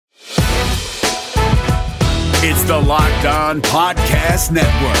It's the Locked On Podcast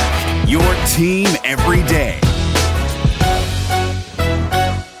Network, your team every day.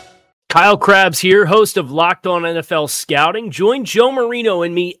 Kyle Krabs here, host of Locked On NFL Scouting. Join Joe Marino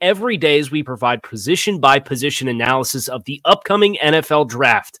and me every day as we provide position-by-position analysis of the upcoming NFL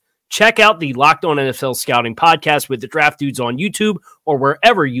Draft. Check out the Locked On NFL Scouting podcast with the Draft Dudes on YouTube or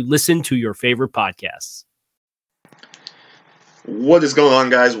wherever you listen to your favorite podcasts. What is going on,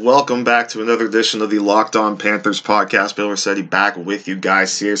 guys? Welcome back to another edition of the Locked On Panthers podcast. Bill Rossetti back with you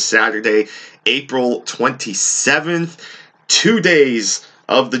guys here Saturday, April 27th. 2 days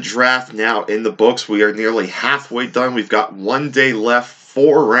of the draft now in the books. We are nearly halfway done. We've got 1 day left,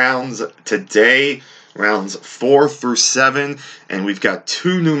 4 rounds today, rounds 4 through 7, and we've got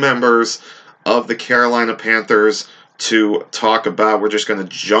 2 new members of the Carolina Panthers to talk about. We're just going to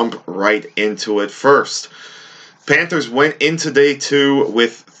jump right into it first. Panthers went into day 2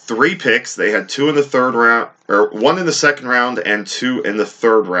 with 3 picks. They had 2 in the third round, or 1 in the second round and 2 in the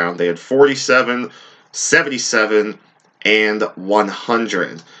third round. They had 47, 77, and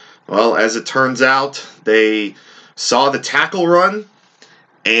 100. Well, as it turns out, they saw the tackle run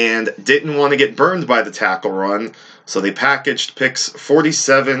and didn't want to get burned by the tackle run, so they packaged picks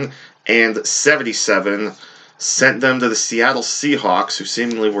 47 and 77, sent them to the Seattle Seahawks, who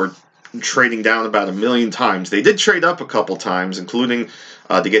seemingly were trading down about 1 million times. They did trade up a couple times, including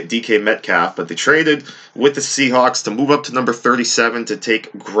to get DK Metcalf, but they traded with the Seahawks to move up to number 37 to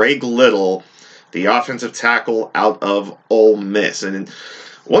take Greg Little, the offensive tackle out of Ole Miss. And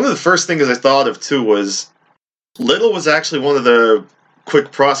one of the first things I thought of, too, was Little was actually one of the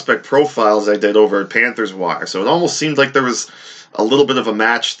quick prospect profiles I did over at Panthers Wire, so it almost seemed like there was a little bit of a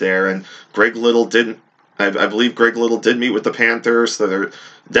match there, and Greg Little didn't. I believe Greg Little did meet with the Panthers, so there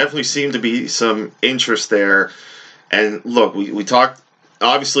definitely seemed to be some interest there. And look, we talked,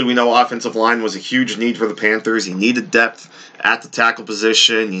 obviously we know offensive line was a huge need for the Panthers. You needed depth at the tackle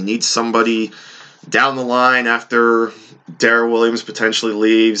position. You need somebody down the line after Darrell Williams potentially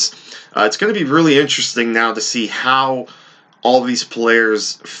leaves. It's going to be really interesting now to see how all these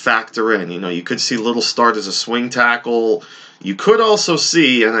players factor in. You know, you could see Little start as a swing tackle. You could also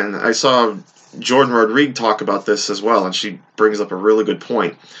see, and I saw Jordan Rodriguez talk about this as well, and she brings up a really good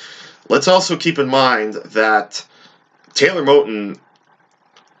point. Let's also keep in mind that Taylor Moton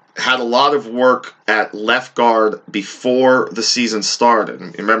had a lot of work at left guard before the season started.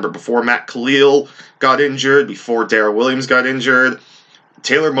 Remember, before Matt Khalil got injured, before Darrell Williams got injured,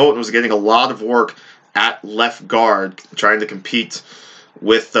 Taylor Moton was getting a lot of work at left guard, trying to compete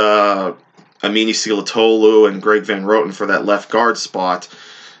with Amini Silatolu and Greg Van Roten for that left guard spot.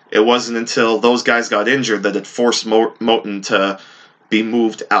 It wasn't until those guys got injured that it forced Moton to be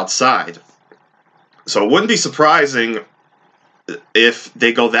moved outside. So it wouldn't be surprising if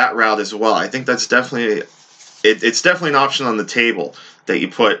they go that route as well. I think that's definitely it's definitely an option on the table that you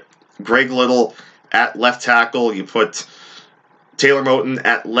put Greg Little at left tackle, you put Taylor Moton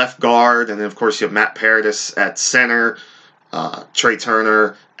at left guard, and then of course you have Matt Paradis at center, Trey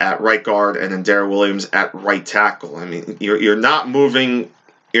Turner at right guard, and then Darrell Williams at right tackle. I mean, you're not moving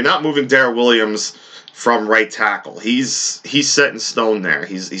Darrell Williams from right tackle. He's set in stone there.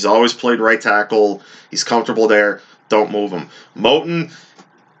 He's always played right tackle. He's comfortable there. Don't move him. Moton,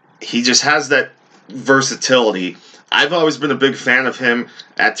 he just has that versatility. I've always been a big fan of him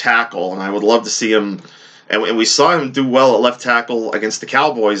at tackle, and I would love to see him. And we saw him do well at left tackle against the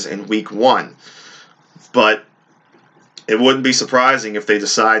Cowboys in Week 1. But it wouldn't be surprising if they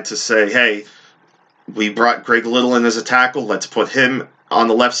decide to say, hey, we brought Greg Little in as a tackle. Let's put him on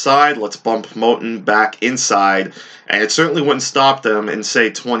the left side. Let's bump Moton back inside. And it certainly wouldn't stop them in, say,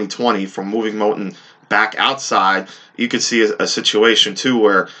 2020 from moving Moton back outside. You could see a situation, too,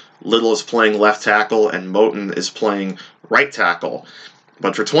 where Little is playing left tackle and Moton is playing right tackle.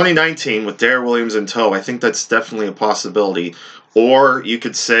 But for 2019, with Darrell Williams in tow, I think that's definitely a possibility. Or you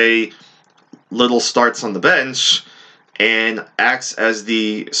could say Little starts on the bench and acts as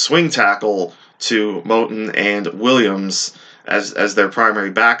the swing tackle to Moton and Williams as their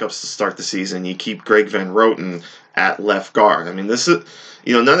primary backups to start the season. You keep Greg Van Roten at left guard. I mean, this is,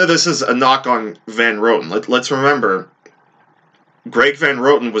 none of this is a knock on Van Roten. Let's remember, Greg Van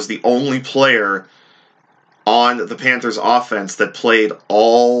Roten was the only player on the Panthers offense that played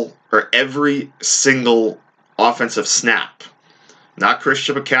every single offensive snap. Not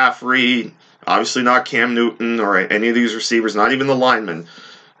Christian McCaffrey, obviously not Cam Newton or any of these receivers, not even the linemen.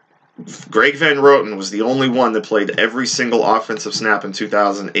 Greg Van Roten was the only one that played every single offensive snap in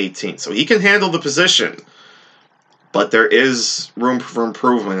 2018. So he can handle the position, but there is room for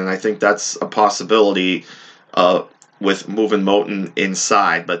improvement, and I think that's a possibility with moving Moton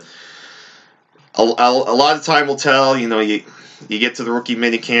inside. But a lot of time will tell. You get to the rookie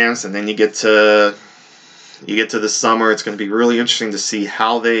mini camps, and then you get to this summer. It's going to be really interesting to see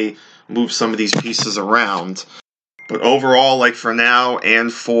how they move some of these pieces around. But overall, like for now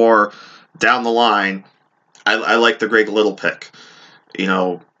and for down the line, I like the Greg Little pick.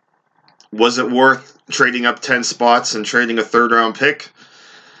 Was it worth trading up 10 spots and trading a third-round pick?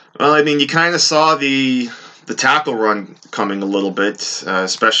 Well, I mean, you kind of saw the tackle run coming a little bit,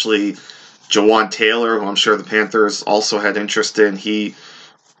 especially Jawan Taylor, who I'm sure the Panthers also had interest in. He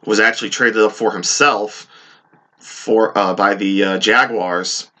was actually traded up for himself by the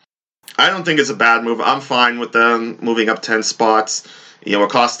Jaguars. I don't think it's a bad move. I'm fine with them moving up 10 spots. It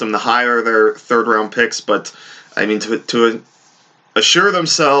cost them to hire their third-round picks, but, I mean, to assure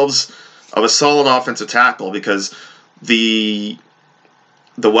themselves of a solid offensive tackle, because the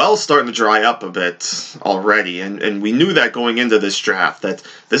well's starting to dry up a bit already, and we knew that going into this draft, that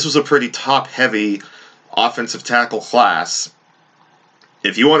this was a pretty top-heavy offensive tackle class.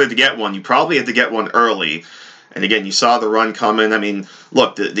 If you wanted to get one, you probably had to get one early. And again, you saw the run coming. I mean,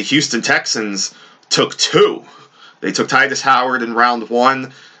 look, the Houston Texans took 2. They took Titus Howard in round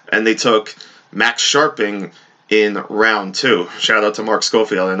 1, and they took Max Sharping in round 2. Shout out to Mark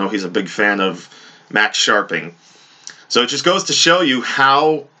Schofield. I know he's a big fan of Max Sharping. So it just goes to show you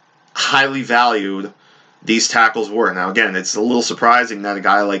how highly valued these tackles were. Now, again, it's a little surprising that a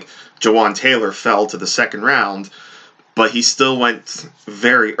guy like Jawan Taylor fell to the second round, but he still went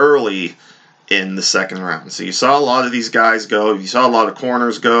very early in the second round. So you saw a lot of these guys go. You saw a lot of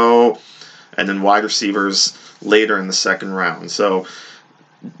corners go, and then wide receivers later in the second round. So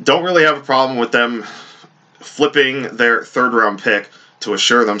don't really have a problem with them flipping their third-round pick to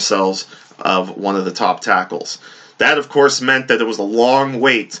assure themselves of one of the top tackles. That, of course, meant that there was a long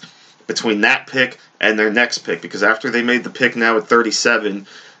wait between that pick and their next pick, because after they made the pick now at 37,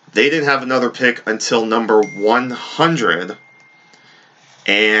 they didn't have another pick until number 100,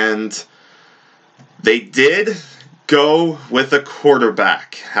 and they did go with a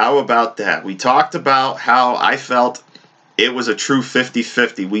quarterback. How about that? We talked about how I felt it was a true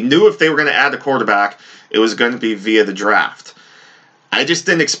 50-50. We knew if they were going to add a quarterback, it was going to be via the draft. I just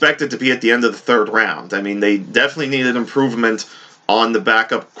didn't expect it to be at the end of the third round. I mean, they definitely needed improvement on the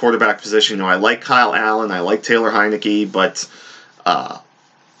backup quarterback position. I like Kyle Allen, I like Taylor Heineke, but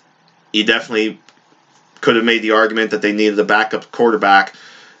you definitely could have made the argument that they needed a backup quarterback.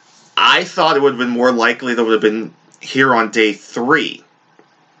 I thought it would have been more likely that it would have been here on day 3.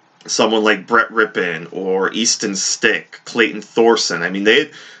 Someone like Brett Rippon or Easton Stick, Clayton Thorson. I mean,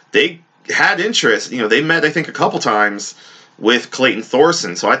 they had interest. They met, I think, a couple times with Clayton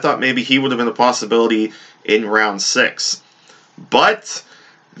Thorson, so I thought maybe he would have been a possibility in round 6. But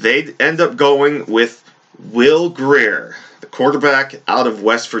they'd end up going with Will Grier, the quarterback out of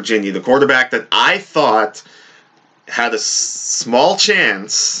West Virginia, the quarterback that I thought had a small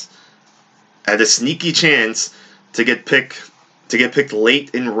chance, had a sneaky chance to get picked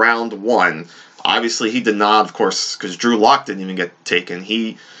late in round 1. Obviously, he did not, of course, because Drew Lock didn't even get taken.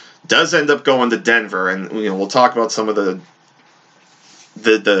 He does end up going to Denver, and we'll talk about some of the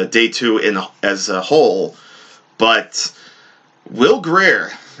day 2 as a whole. But Will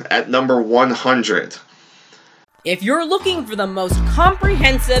Grier at number 100. If you're looking for the most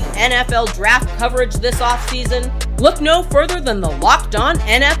comprehensive NFL draft coverage this offseason, look no further than the Locked On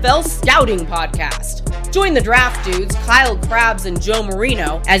NFL Scouting Podcast. Join the draft dudes, Kyle Krabs and Joe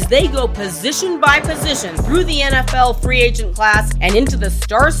Marino, as they go position by position through the NFL free agent class and into the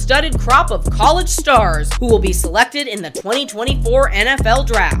star-studded crop of college stars who will be selected in the 2024 NFL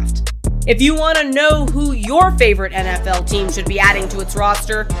Draft. If you want to know who your favorite NFL team should be adding to its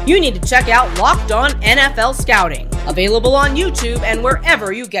roster, you need to check out Locked On NFL Scouting, available on YouTube and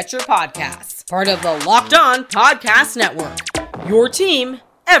wherever you get your podcasts. Part of the Locked On Podcast Network, your team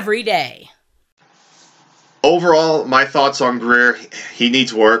every day. Overall, my thoughts on Grier, he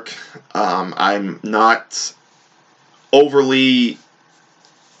needs work. I'm not overly,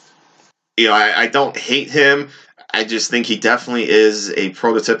 I don't hate him. I just think he definitely is a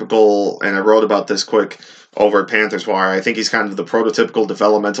prototypical, and I wrote about this quick over at Panthers Wire. I think he's kind of the prototypical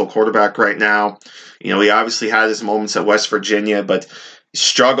developmental quarterback right now. He obviously had his moments at West Virginia, but he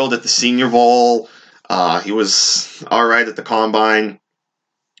struggled at the Senior Bowl. He was all right at the Combine.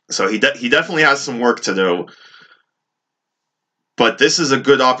 So he definitely has some work to do. But this is a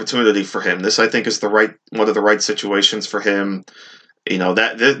good opportunity for him. This, I think, is one of the right situations for him.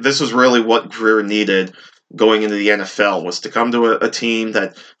 This was really what Grier needed going into the NFL, was to come to a team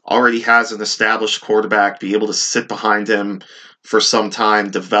that already has an established quarterback, be able to sit behind him for some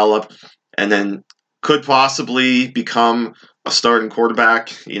time, develop, and then could possibly become a starting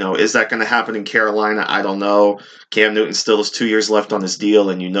quarterback. Is that going to happen in Carolina? I don't know. Cam Newton still has 2 years left on his deal,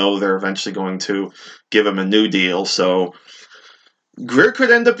 and they're eventually going to give him a new deal. So Grier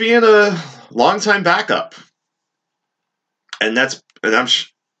could end up being a long-time backup. And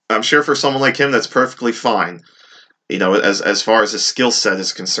I'm sure for someone like him, that's perfectly fine. As far as his skill set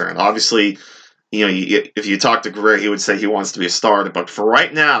is concerned. Obviously, if you talk to Grier, he would say he wants to be a starter. But for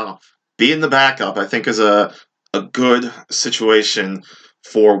right now, being the backup, I think is a good situation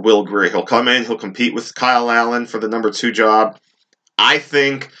for Will Grier. He'll come in, he'll compete with Kyle Allen for the number 2 job. I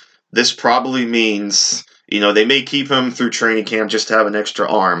think this probably means, they may keep him through training camp just to have an extra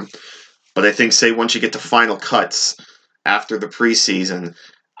arm. But I think, say, once you get to final cuts after the preseason,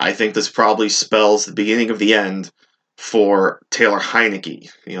 I think this probably spells the beginning of the end for Taylor Heinicke.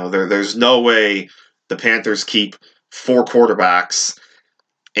 There's no way the Panthers keep 4 quarterbacks,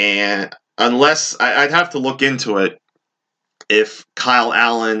 and unless I'd have to look into it if Kyle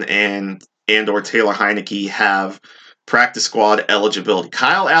Allen and or Taylor Heinicke have practice squad eligibility.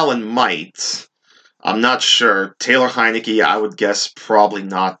 Kyle Allen might. I'm not sure. Taylor Heinicke, I would guess probably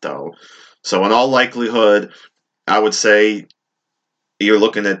not, though. So in all likelihood, I would say you're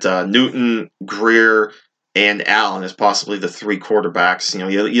looking at Newton, Grier, and Allen as possibly the 3 quarterbacks.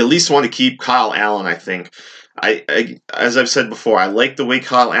 You at least want to keep Kyle Allen, I think. I as I've said before, I like the way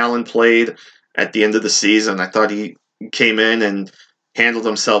Kyle Allen played at the end of the season. I thought he came in and handled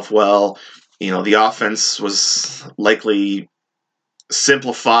himself well. The offense was likely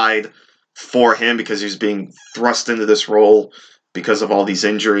simplified for him because he was being thrust into this role because of all these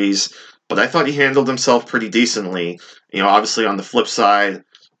injuries. But I thought he handled himself pretty decently. Obviously on the flip side,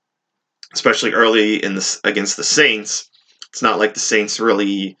 especially early against the Saints, it's not like the Saints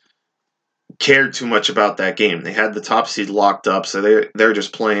really cared too much about that game. They had the top seed locked up, so they're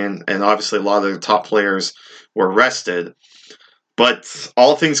just playing, and obviously a lot of the top players were rested. But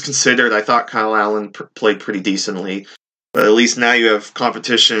all things considered, I thought Kyle Allen played pretty decently. But at least now you have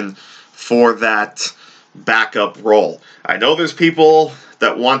competition for that backup role. I know there's people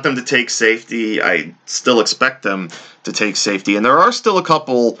that want them to take safety. I still expect them to take safety, and there are still a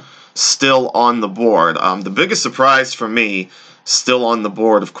couple still on the board. The biggest surprise for me, still on the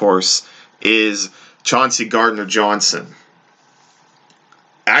board, of course, is Chauncey Gardner-Johnson.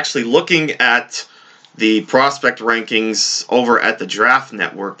 Actually, looking at the prospect rankings over at the Draft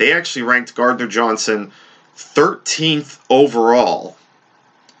Network, they actually ranked Gardner-Johnson 13th overall,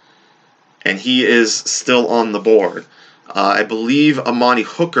 and he is still on the board. I believe Amani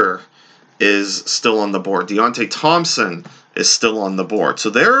Hooker is still on the board. Deontay Thompson is still on the board.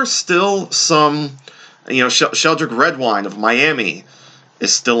 So there are still some, Sheldrick Redwine of Miami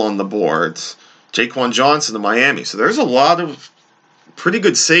is still on the board. Jaquan Johnson of Miami. So there's a lot of pretty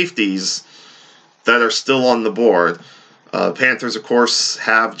good safeties that are still on the board. Panthers, of course,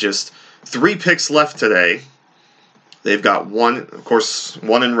 have just 3 picks left today. They've got one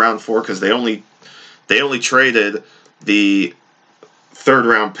in round 4 because they only traded the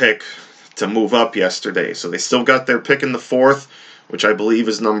 3rd round pick to move up yesterday. So they still got their pick in the 4th, which I believe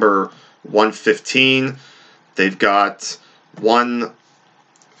is number 115. They've got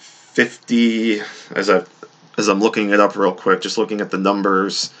 150 as I'm looking it up real quick, just looking at the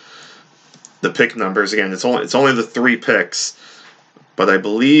numbers, the pick numbers again. It's only the 3 picks, but I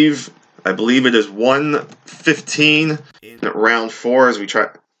believe it is 115 in round 4 as we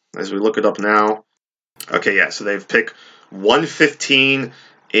look it up now. Okay, yeah, so they've picked 115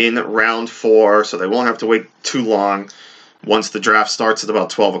 in round 4, so they won't have to wait too long once the draft starts at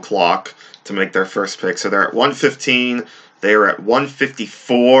about 12 o'clock to make their first pick. So they're at 115, they are at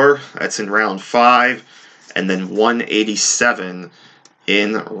 154, that's in round 5, and then 187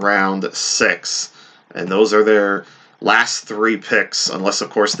 in round 6. And those are their last 3 picks, unless, of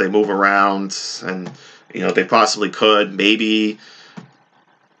course, they move around, and, they possibly could. Maybe,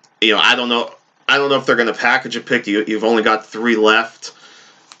 I don't know if they're going to package a pick. You've only got 3 left.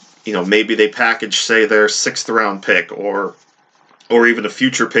 Maybe they package, say, their 6th round pick or even a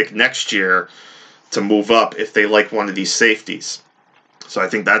future pick next year to move up if they like one of these safeties. So I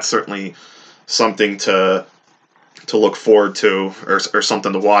think that's certainly something to look forward to or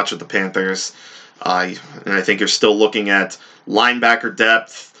something to watch with the Panthers. And I think you're still looking at linebacker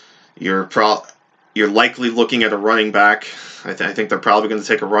depth. You're likely looking at a running back. I think they're probably going to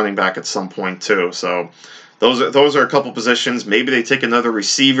take a running back at some point too. So those are a couple positions. Maybe they take another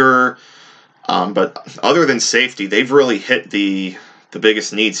receiver. But other than safety, they've really hit the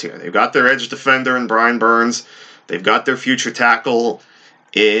biggest needs here. They've got their edge defender in Brian Burns. They've got their future tackle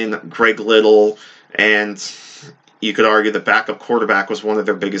in Greg Little. And you could argue that backup quarterback was one of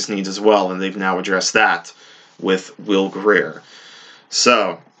their biggest needs as well, and they've now addressed that with Will Grier.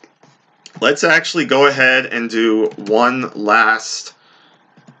 So, let's actually go ahead and do one last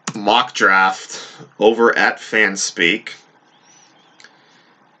mock draft over at Fanspeak.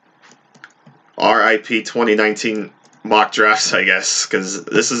 RIP 2019 mock drafts, I guess, because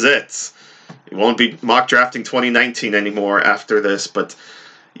this is it. We won't be mock drafting 2019 anymore after this, but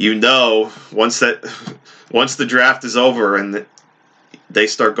once the draft is over and they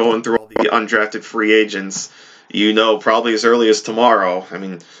start going through all the undrafted free agents, probably as early as tomorrow. I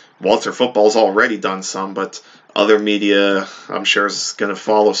mean, Walter Football's already done some, but other media, I'm sure, is going to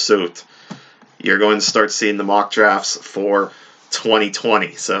follow suit. You're going to start seeing the mock drafts for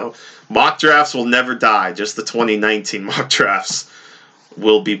 2020. So mock drafts will never die. Just the 2019 mock drafts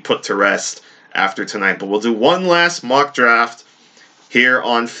will be put to rest after tonight. But we'll do one last mock draft here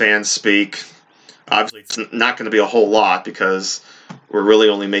on Fanspeak. Obviously, it's not going to be a whole lot because we're really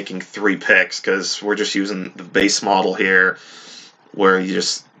only making 3 picks because we're just using the base model here where you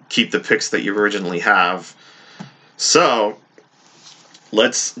just keep the picks that you originally have. So,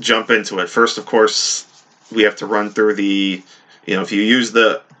 let's jump into it. First, of course, we have to run through if you use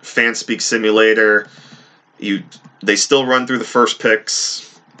the Fanspeak simulator, they still run through the first picks.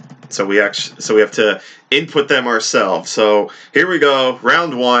 So we have to input them ourselves. So here we go,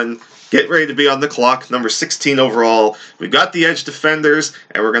 round 1. Get ready to be on the clock. Number 16 overall. We've got the edge defenders,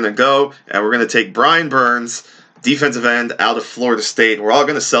 and we're going to take Brian Burns, defensive end out of Florida State. We're all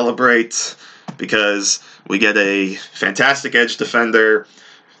going to celebrate because we get a fantastic edge defender.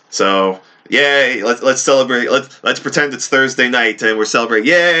 So, yay, let's celebrate. Let's pretend it's Thursday night and we're celebrating.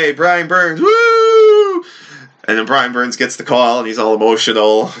 Yay, Brian Burns. Woo! And then Brian Burns gets the call and he's all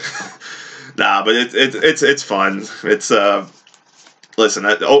emotional. Nah, but it's fun. It's listen,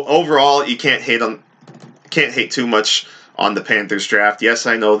 overall you can't hate too much on the Panthers draft. Yes,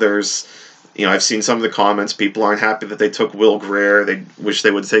 I know there's I've seen some of the comments. People aren't happy that they took Will Grier. They wish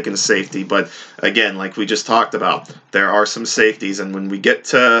they would have taken a safety. But again, like we just talked about, there are some safeties. And when we get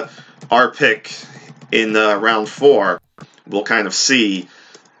to our pick in round 4, we'll kind of see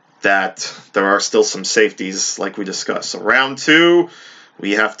that there are still some safeties like we discussed. So round 2,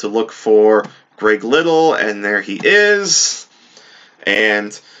 we have to look for Greg Little. And there he is.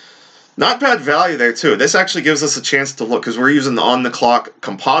 And not bad value there, too. This actually gives us a chance to look because we're using the on-the-clock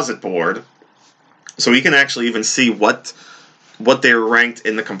composite board. So we can actually even see what they were ranked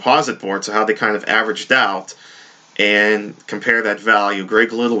in the composite board, so how they kind of averaged out, and compare that value.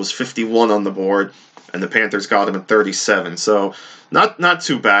 Greg Little was 51 on the board, and the Panthers got him at 37. So not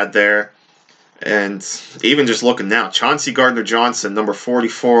too bad there. And even just looking now, Chauncey Gardner-Johnson, number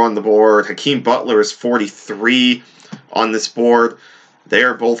 44 on the board. Hakeem Butler is 43 on this board. They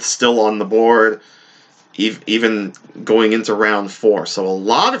are both still on the board, even going into round 4. So a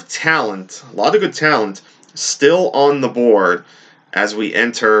lot of good talent still on the board as we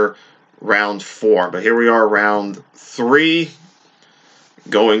enter round 4. But here we are, round 3,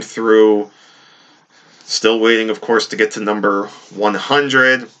 going through, still waiting, of course, to get to number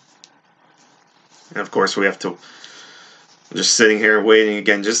 100. And, of course, we have to, just sitting here waiting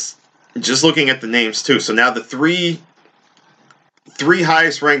again, just looking at the names, too. So now the three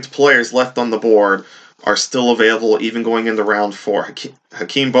highest ranked players left on the board are still available, even going into round 4.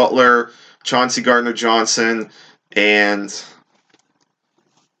 Hakeem Butler, Chauncey Gardner-Johnson, and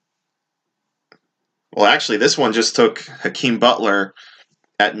well, actually, this one just took Hakeem Butler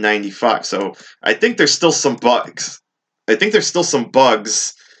at 95. So I think there's still some bugs.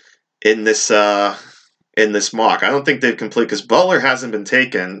 In this mock. I don't think they've complete because Butler hasn't been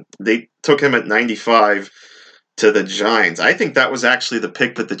taken. They took him at 95 to the Giants. I think that was actually the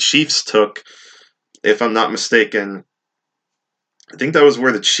pick that the Chiefs took, if I'm not mistaken. I think that was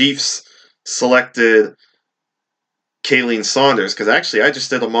where the Chiefs selected Kayleen Saunders, because actually I just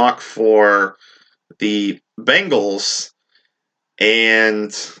did a mock for the Bengals,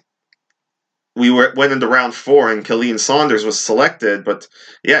 and we went into round 4, and Kayleen Saunders was selected, but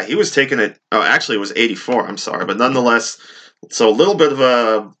yeah, he was taken at, actually it was 84, I'm sorry, but nonetheless, so a little bit of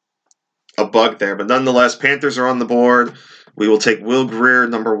a bug there, but nonetheless, Panthers are on the board. We will take Will Grier,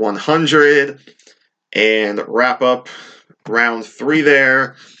 number 100, and wrap up round 3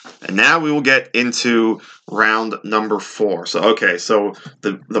 there. And now we will get into round number 4. So, okay, so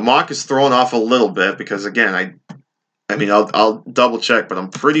the mock is thrown off a little bit because, again, I'll double check, but I'm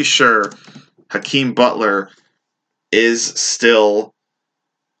pretty sure Hakeem Butler is still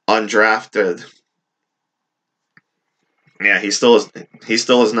undrafted. Yeah, he still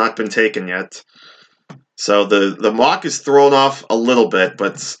has not been taken yet. So the mock is thrown off a little bit,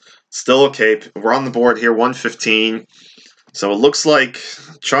 but still okay. We're on the board here, 115. So it looks like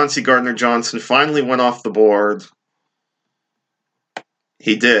Chauncey Gardner-Johnson finally went off the board.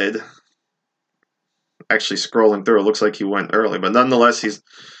 He did. Actually, scrolling through, it looks like he went early. But nonetheless, he's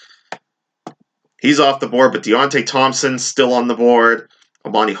off the board. But Deontay Thompson's still on the board.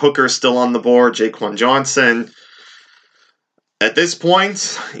 Amani Hooker's still on the board. Jaquan Johnson. At this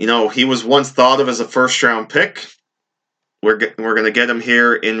point, he was once thought of as a first-round pick. We're going to get him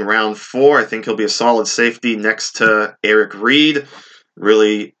here in round 4. I think he'll be a solid safety next to Eric Reed.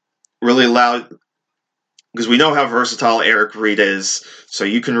 Really, really loud, because we know how versatile Eric Reed is. So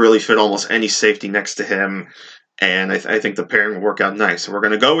you can really fit almost any safety next to him. And I think the pairing will work out nice. So we're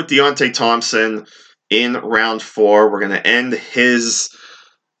going to go with Deontay Thompson in round 4. We're going to end his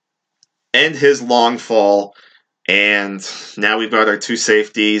long fall. And now we've got our 2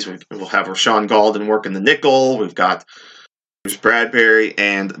 safeties. We'll have Rashawn Golden working the nickel. We've got Bruce Bradbury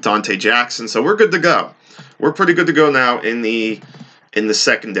and Dante Jackson. So we're good to go. We're pretty good to go now in the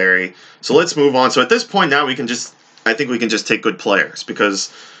secondary. So let's move on. So at this point now I think we can just take good players,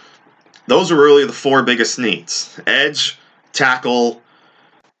 because those are really the 4 biggest needs: edge, tackle,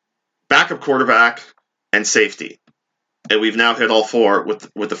 backup quarterback, and safety. And we've now hit all 4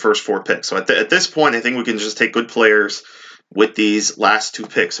 with the first 4 picks. So at this point, I think we can just take good players with these last 2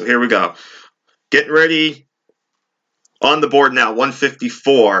 picks. So here we go. Getting ready. On the board now,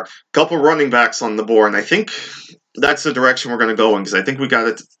 154. Couple running backs on the board, and I think that's the direction we're going to go in, because I think we've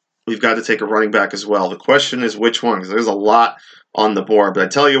got to take a running back as well. The question is which one, because there's a lot on the board. But I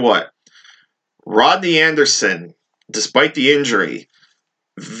tell you what, Rodney Anderson, despite the injury,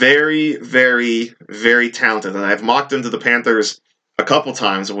 very, very, very talented. And I've mocked him to the Panthers a couple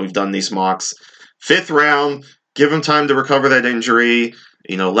times when we've done these mocks. 5th round, give him time to recover that injury.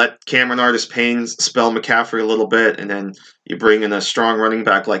 Let Cameron Artis-Payne spell McCaffrey a little bit, and then you bring in a strong running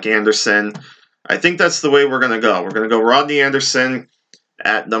back like Anderson. I think that's the way we're going to go. We're going to go Rodney Anderson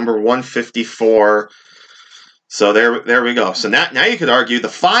at number 154. So there we go. So now you could argue the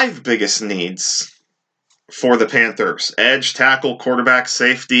 5 biggest needs for the Panthers: edge, tackle, quarterback,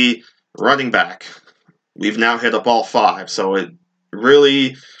 safety, running back. We've now hit up all 5. So it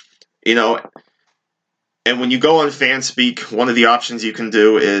really, and when you go on FanSpeak, one of the options you can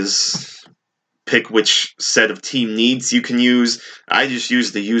do is pick which set of team needs you can use. I just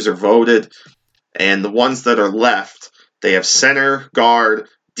use the user voted, and the ones that are left, they have center, guard,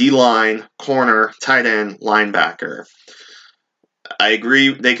 D-line, corner, tight end, linebacker. I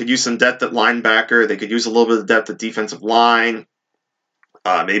agree they could use some depth at linebacker. They could use a little bit of depth at defensive line,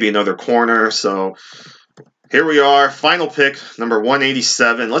 maybe another corner. So here we are, final pick, number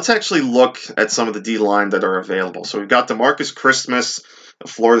 187. Let's actually look at some of the D-line that are available. So we've got DeMarcus Christmas of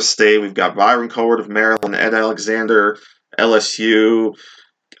Florida State. We've got Byron Cowart of Maryland, Ed Alexander, LSU,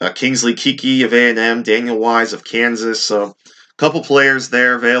 Kingsley Kiki of A&M, Daniel Wise of Kansas. So a couple players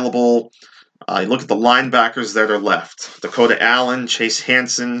there available. You look at the linebackers that are left: Dakota Allen, Chase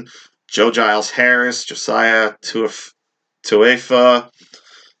Hansen, Joe Giles-Harris, Josiah Tuifa,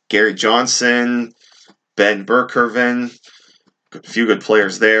 Gary Johnson, Ben Burkervin, a few good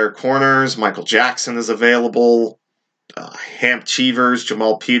players there. Corners, Michael Jackson is available. Hamp Cheevers,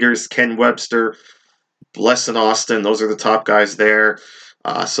 Jamal Peters, Ken Webster, Blesson Austin. Those are the top guys there.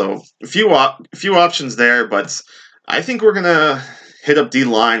 So a few options there, but I think we're going to hit up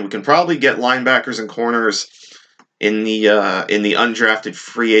D-line. We can probably get linebackers and corners in the undrafted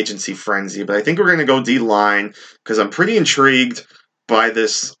free agency frenzy, but I think we're going to go D-line because I'm pretty intrigued by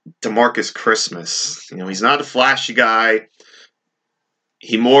this DeMarcus Christmas. He's not a flashy guy.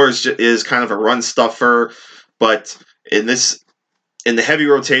 He more is kind of a run stuffer, but in the heavy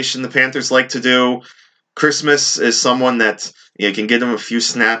rotation the Panthers like to do, Christmas is someone that can get him a few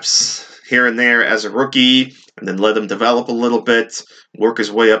snaps here and there as a rookie, and then let him develop a little bit, work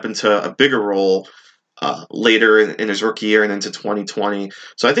his way up into a bigger role later in his rookie year and into 2020.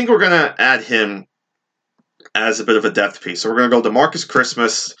 So I think we're going to add him as a bit of a depth piece. So we're going to go DeMarcus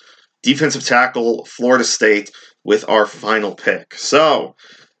Christmas, defensive tackle, Florida State, with our final pick. So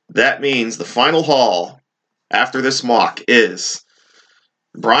that means the final haul after this mock is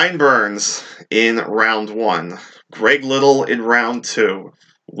Brian Burns in round 1, Greg Little in round 2,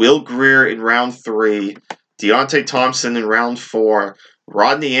 Will Grier in round 3, Deontay Thompson in round 4,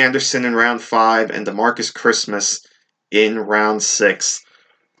 Rodney Anderson in round 5, and DeMarcus Christmas in round 6.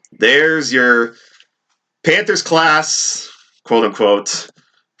 There's your Panthers class, quote-unquote,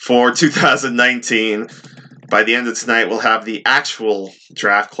 for 2019. By the end of tonight, we'll have the actual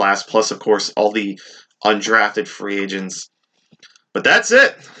draft class, plus, of course, all the undrafted free agents. But that's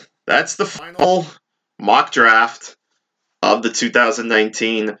it. That's the final mock draft of the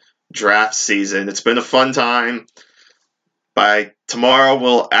 2019 draft season. It's been a fun time. by tomorrow,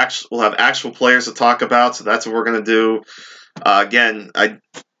 we'll have actual players to talk about, so that's what we're going to do. Again,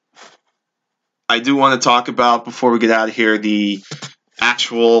 I do want to talk about, before we get out of here,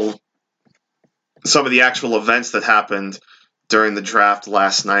 some of the actual events that happened during the draft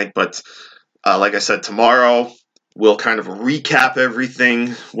last night. But like I said, tomorrow we'll kind of recap everything,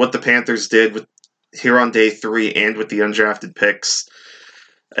 what the Panthers did here on day 3 and with the undrafted picks.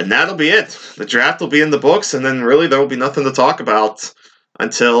 And that'll be it. The draft will be in the books, and then really there will be nothing to talk about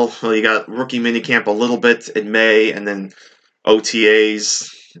until, you got rookie minicamp a little bit in May, and then OTAs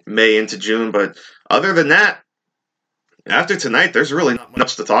May into June. But other than that, after tonight, there's really not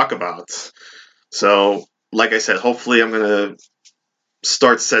much to talk about. So, like I said, hopefully I'm going to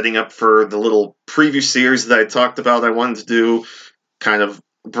start setting up for the little preview series that I talked about I wanted to do, kind of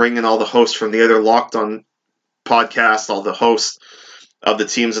bring in all the hosts from the other Locked On podcasts, all the hosts of the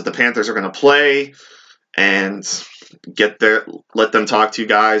teams that the Panthers are going to play, and let them talk to you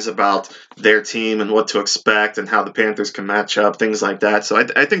guys about their team and what to expect and how the Panthers can match up, things like that. So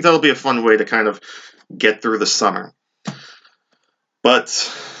I think that'll be a fun way to kind of get through the summer.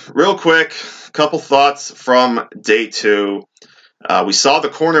 But real quick, a couple thoughts from day 2. We saw the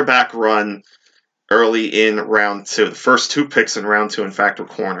cornerback run early in round 2. The first 2 picks in round 2, in fact, were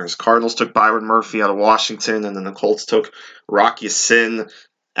corners. Cardinals took Byron Murphy out of Washington, and then the Colts took Rock Ya-Sin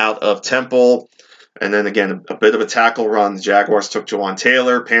out of Temple. And then again, a bit of a tackle run. The Jaguars took Jawan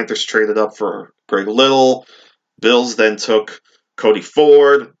Taylor. Panthers traded up for Greg Little. Bills then took Cody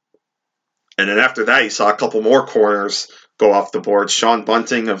Ford. And then after that, you saw a couple more corners go off the board. Sean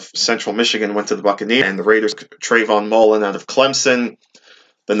Bunting of Central Michigan went to the Buccaneers, and the Raiders Trayvon Mullen out of Clemson.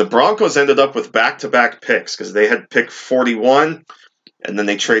 Then the Broncos ended up with back-to-back picks because they had pick 41, and then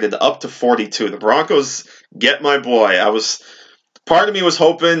they traded up to 42. The Broncos get my boy. Part of me was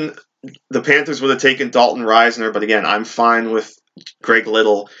hoping the Panthers would have taken Dalton Risner, but again, I'm fine with Greg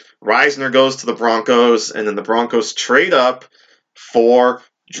Little. Risner goes to the Broncos, and then the Broncos trade up for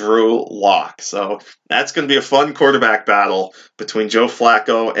Drew Lock. So that's going to be a fun quarterback battle between Joe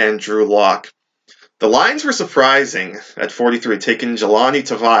Flacco and Drew Lock. The Lions were surprising at 43, taking Jelani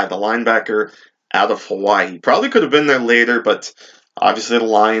Tavai, the linebacker out of Hawaii. Probably could have been there later, but obviously the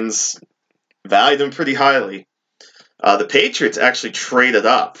Lions valued him pretty highly. The Patriots actually traded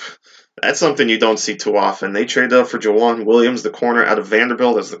up. That's something you don't see too often. They traded up for Jawan Williams, the corner out of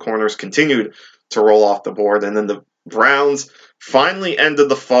Vanderbilt, as the corners continued to roll off the board. And then the Browns finally ended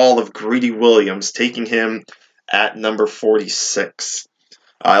the fall of Greedy Williams, taking him at number 46.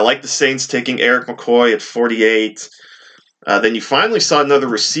 I like the Saints taking Eric McCoy at 48. Then you finally saw another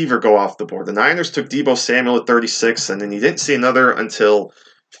receiver go off the board. The Niners took Deebo Samuel at 36, and then you didn't see another until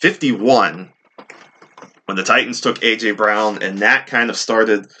 51 when the Titans took A.J. Brown, and that kind of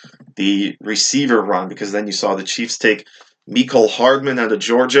started the receiver run, because then you saw the Chiefs take Mecole Hardman out of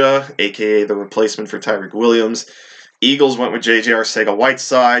Georgia, a.k.a. the replacement for Tyreek Williams. Eagles went with J.J.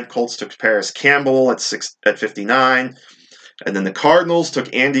 Arcega-Whiteside. Colts took Paris Campbell at 59. And then the Cardinals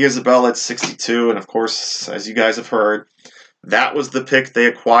took Andy Isabella at 62. And of course, as you guys have heard, that was the pick they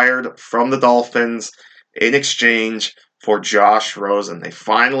acquired from the Dolphins in exchange for Josh Rosen. They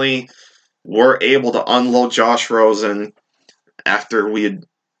finally were able to unload Josh Rosen after we had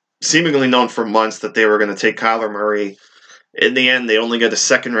seemingly known for months that they were going to take Kyler Murray. In the end, they only get a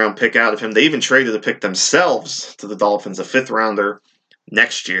second-round pick out of him. They even traded a pick themselves to the Dolphins, a fifth-rounder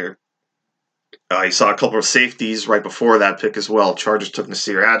next year. You saw a couple of safeties right before that pick as well. Chargers took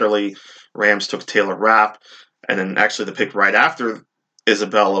Nasir Adderley. Rams took Taylor Rapp. And then actually the pick right after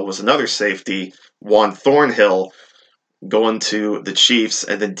Isabella was another safety, Juan Thornhill, going to the Chiefs.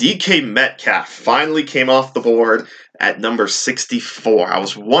 And then DK Metcalf finally came off the board at number 64. I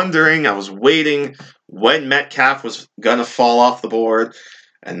was waiting when Metcalf was going to fall off the board.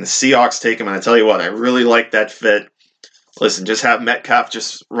 And the Seahawks take him. And I tell you what, I really like that fit. Listen, just have Metcalf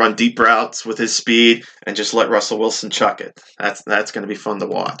just run deep routes with his speed and just let Russell Wilson chuck it. That's going to be fun to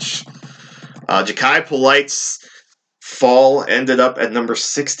watch. Ja'Kai Polite's fall ended up at number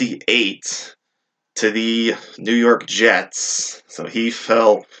 68 to the New York Jets. So he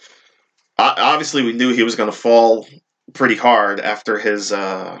fell. Obviously, we knew he was going to fall pretty hard after his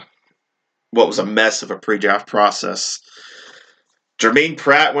what was a mess of a pre-draft process. Jermaine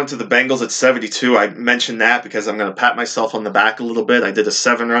Pratt went to the Bengals at 72. I mentioned that because I'm going to pat myself on the back a little bit. I did a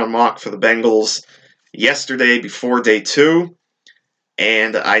 7-round mock for the Bengals yesterday before day 2,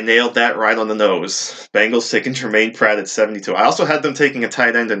 and I nailed that right on the nose. Bengals taking Jermaine Pratt at 72. I also had them taking a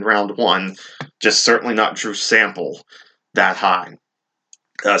tight end in round 1, just certainly not Drew Sample that high.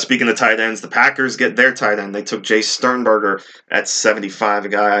 Speaking of tight ends, the Packers get their tight end. They took Jay Sternberger at 75, a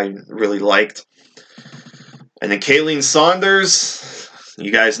guy I really liked. And then Kalen Saunders,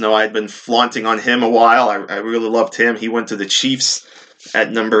 you guys know I'd been flaunting on him a while. I really loved him. He went to the Chiefs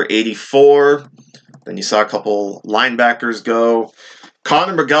at number 84. Then you saw a couple linebackers go.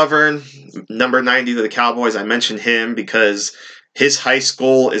 Connor McGovern, number 90 to the Cowboys. I mentioned him because his high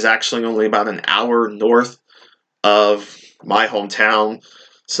school is actually only about an hour north of my hometown.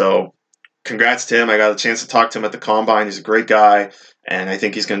 So congrats to him. I got a chance to talk to him at the Combine. He's a great guy, and I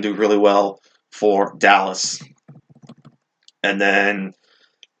think he's going to do really well for Dallas. And then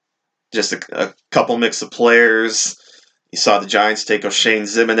just a couple mix of players. You saw the Giants take O'Shane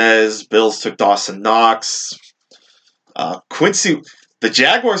Ximenez. Bills took Dawson Knox. The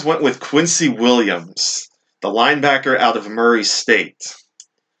Jaguars went with Quincy Williams, the linebacker out of Murray State.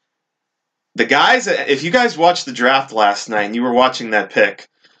 The guys, if you guys watched the draft last night and you were watching that pick,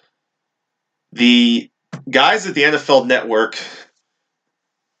 the guys at the NFL Network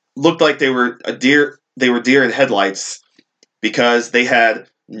looked like they were deer in headlights because they had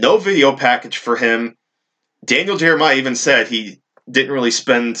no video package for him. Daniel Jeremiah even said he didn't really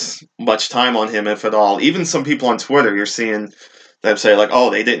spend much time on him, if at all. Even some people on Twitter, you're seeing them say, like,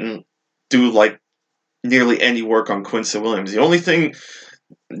 oh, they didn't do, like, nearly any work on Quincy Williams. The only thing,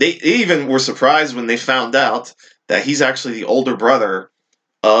 they even were surprised when they found out that he's actually the older brother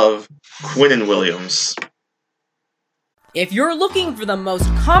of Quinnen Williams. If you're looking for the most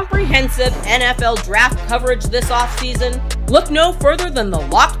comprehensive NFL draft coverage this offseason, look no further than the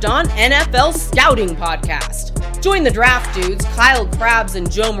Locked On NFL Scouting Podcast. Join the draft dudes, Kyle Krabs and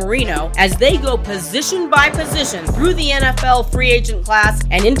Joe Marino, as they go position by position through the NFL free agent class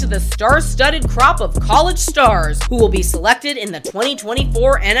and into the star-studded crop of college stars who will be selected in the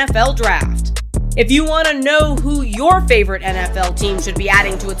 2024 NFL Draft. If you want to know who your favorite NFL team should be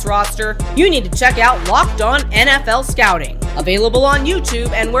adding to its roster, you need to check out Locked On NFL Scouting, available on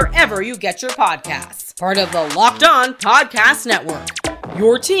YouTube and wherever you get your podcasts. Part of the Locked On Podcast Network,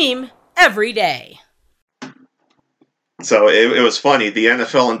 your team every day. So it was funny. The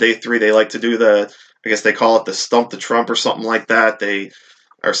NFL on day 3, they like to do I guess they call it the Stump the Trump or something like that.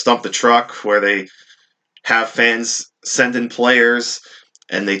 Or Stump the Truck, where they have fans send in players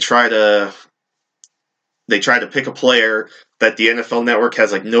and they try to pick a player that the NFL Network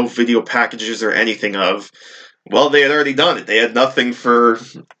has like no video packages or anything of. Well, they had already done it. They had nothing for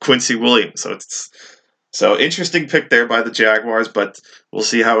Quincy Williams. So interesting pick there by the Jaguars, but we'll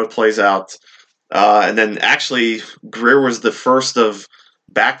see how it plays out. And then actually, Grier was the first of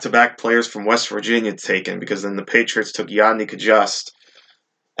back-to-back players from West Virginia taken, because then the Patriots took Yannick Adjust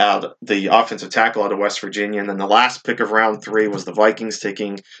out, the offensive tackle out of West Virginia. And then the last pick of round 3 was the Vikings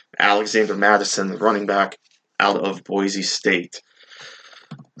taking Alexander Madison, the running back out of Boise State.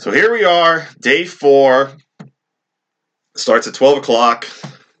 So here we are, day 4. Starts at 12 o'clock.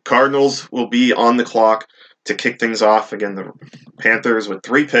 Cardinals will be on the clock to kick things off. Again, the Panthers with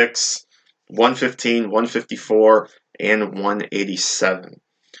 3 picks, 115, 154, and 187.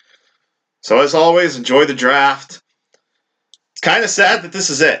 So as always, enjoy the draft. It's kind of sad that this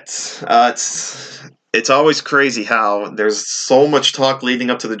is it. It's always crazy how there's so much talk leading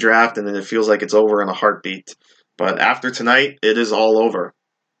up to the draft, and then it feels like it's over in a heartbeat. But after tonight, it is all over.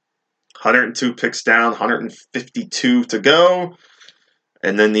 102 picks down, 152 to go,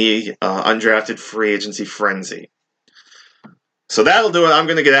 and then the undrafted free agency frenzy. So that'll do it. I'm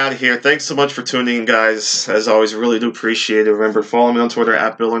going to get out of here. Thanks so much for tuning in, guys. As always, really do appreciate it. Remember, follow me on Twitter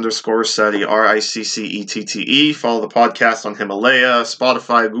at Bill_Riccetti, RICCETTE. Follow the podcast on Himalaya,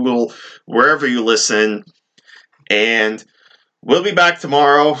 Spotify, Google, wherever you listen. And we'll be back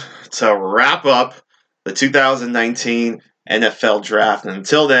tomorrow to wrap up the 2019 NFL Draft. And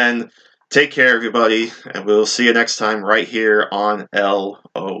until then, take care, everybody, and we'll see you next time right here on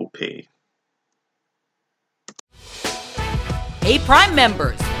LOP. Hey, Prime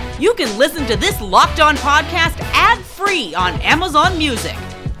members, you can listen to this Locked On podcast ad-free on Amazon Music.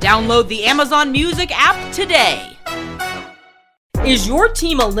 Download the Amazon Music app today. Is your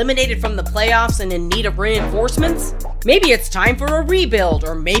team eliminated from the playoffs and in need of reinforcements? Maybe it's time for a rebuild,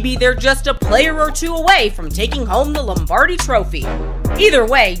 or maybe they're just a player or 2 away from taking home the Lombardi Trophy. Either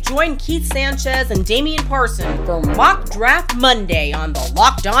way, join Keith Sanchez and Damian Parson for Mock Draft Monday on the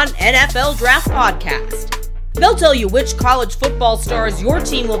Locked On NFL Draft Podcast. They'll tell you which college football stars your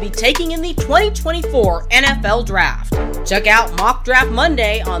team will be taking in the 2024 NFL Draft. Check out Mock Draft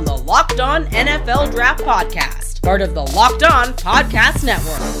Monday on the Locked On NFL Draft Podcast, part of the Locked On Podcast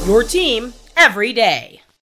Network, your team every day.